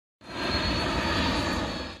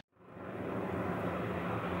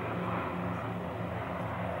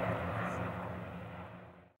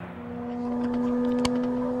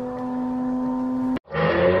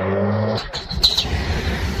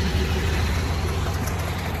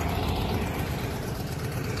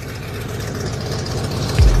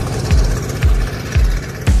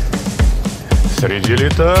Среди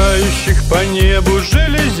летающих по небу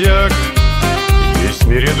железяк есть в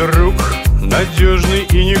мире друг, надежный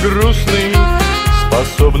и не грустный,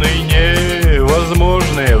 способный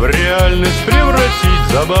невозможное в реальность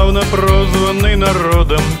превратить, забавно прозванный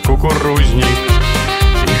народом кукурузник.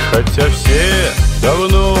 И хотя все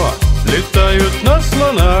давно летают на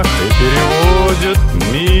слонах и переводят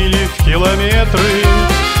мили в километры,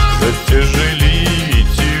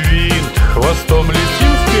 затяжелите винт, хвостом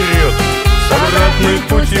летим вперед с обратной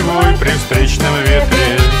путевой при встречном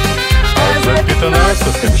ветре. А за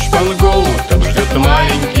 15-м шпангоутом ждет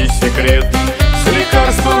маленький секрет с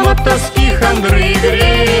лекарством от тоски, хандры и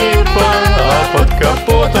гриппа. А под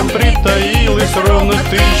капотом притаилась ровно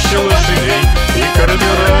 1000 лошадей и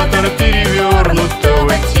карбюратор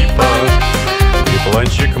перевернутого типа.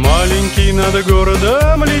 Бипланчик маленький над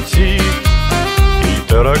городом летит и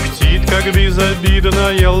тарахтит, как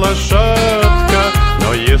безобидная лошадка.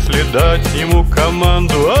 Но если дать ему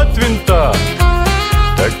команду от винта,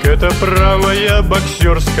 так это правая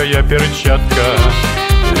боксерская перчатка.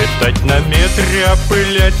 Летать на метре,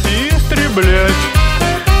 опылять и истреблять,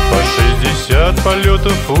 по 60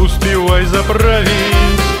 полетов успевай заправить.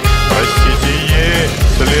 Простите,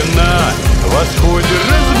 если на восходе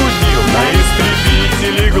разбудил, на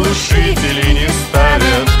истребители глушители не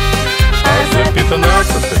ставят. А за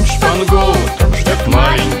 15-м шпангоутом ждет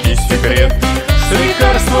маленький секрет с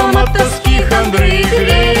лекарством от тоски, хандры и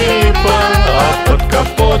гриппа. А под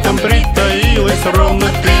капотом притаилась ровно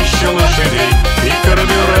 1000 лошадей и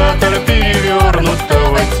карбюратор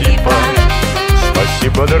перевернутого типа.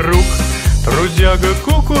 Спасибо, друг, трудяга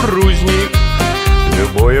кукурузник,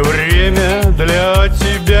 любое время для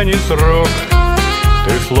тебя не срок.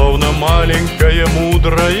 Ты словно маленькая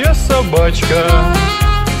мудрая собачка,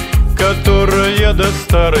 которая до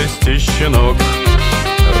старости щенок,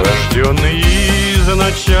 рожденный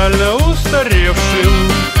изначально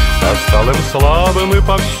устаревшим, отсталым, слабым и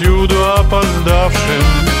повсюду опоздавшим.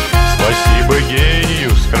 Спасибо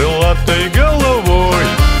гению с крылатой головой,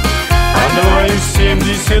 Ан-2 из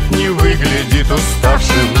 70 не выглядит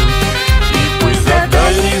уставшим. И пусть за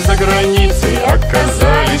дальней, за границей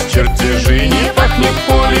оказались чертежи, не пахнет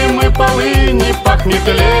полем и полы, не пахнет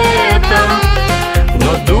летом,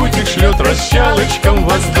 но дутик шлет расчалочкам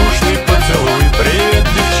воздушный поцелуй. Привет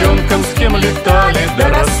девчонкам, с кем летали до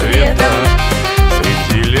рассвета.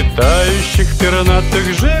 Среди летающих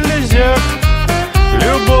пернатых железяк,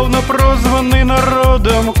 любовно прозванный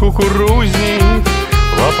народом кукурузник,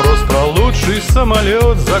 вопрос про лучший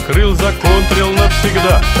самолет закрыл, законтрил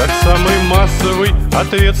навсегда, как самый массовый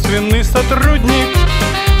ответственный сотрудник.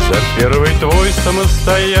 За первый твой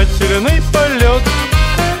самостоятельный полет,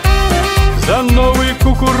 за новый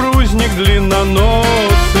кукурузник длинноносый,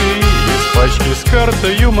 из пачки с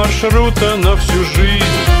картою маршрута на всю жизнь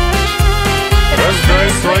раздай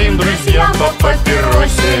своим друзьям по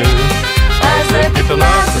папиросе. А за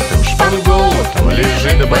 15-м шпангоутом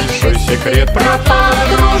лежит большой секрет. Пропала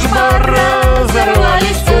дружба,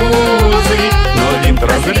 разорвались узы, но винт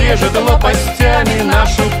разрежет лопастями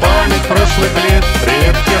нашу память прошлых лет.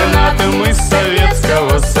 Привет пернатым из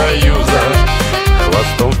Советского Союза,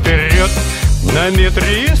 хвостом вперед на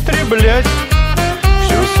метре истреблять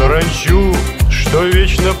всю саранчу, что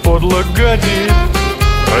вечно подло гадит.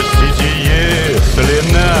 Простите,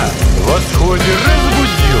 если на восходе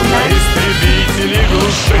разбудил, на истребители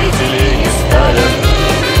глушители не ставят.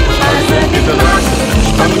 А за 15-м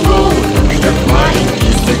шпангоутом ждет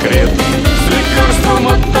маленький секрет с лекарством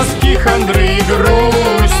от тоски, хандры и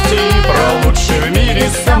грусти. Про лучший в мире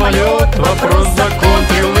самолет вопрос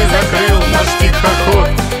законтрил и закрыл наш тихоход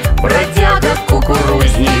бродяга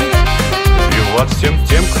кукурузник. Виват всем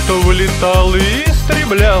тем, кто вылетал и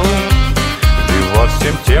истреблял, виват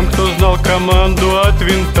всем тем, кто знал команду от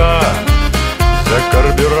винта, за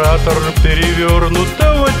карбюратор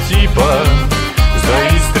перевернутого типа, за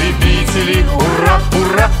истребителей ура,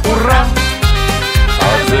 ура, ура.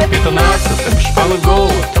 А за 15-м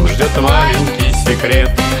шпангоутом ждет маленький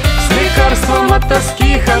секрет с лекарством от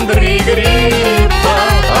тоски, хандры и гриппа.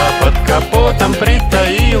 А под капотом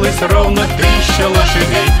притаилась ровно 1000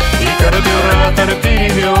 лошадей и карбюратор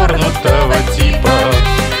перевернутого типа.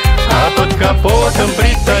 А под капотом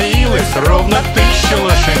притаилась ровно 1000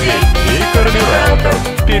 лошадей и карбюратор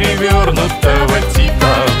перевернутого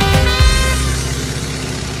типа.